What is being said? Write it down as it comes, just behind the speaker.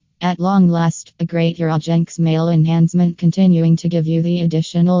At long last, a great UroGenX male enhancement continuing to give you the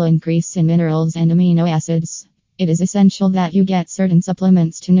additional increase in minerals and amino acids. It is essential that you get certain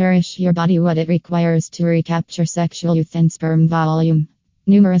supplements to nourish your body what it requires to recapture sexual youth and sperm volume.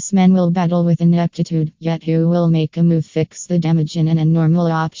 Numerous men will battle with ineptitude, yet who will make a move fix the damage in an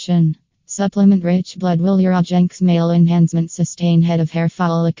normal option. Supplement-rich blood will UroGenX male enhancement sustain head of hair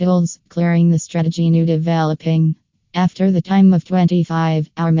follicles, clearing the strategy new developing. After the time of 25,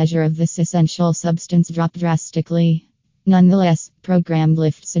 our measure of this essential substance dropped drastically. Nonetheless, programmed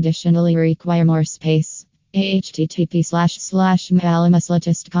lifts additionally require more space.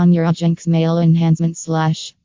 http://malamuslatist.com UroGenX male enhancement /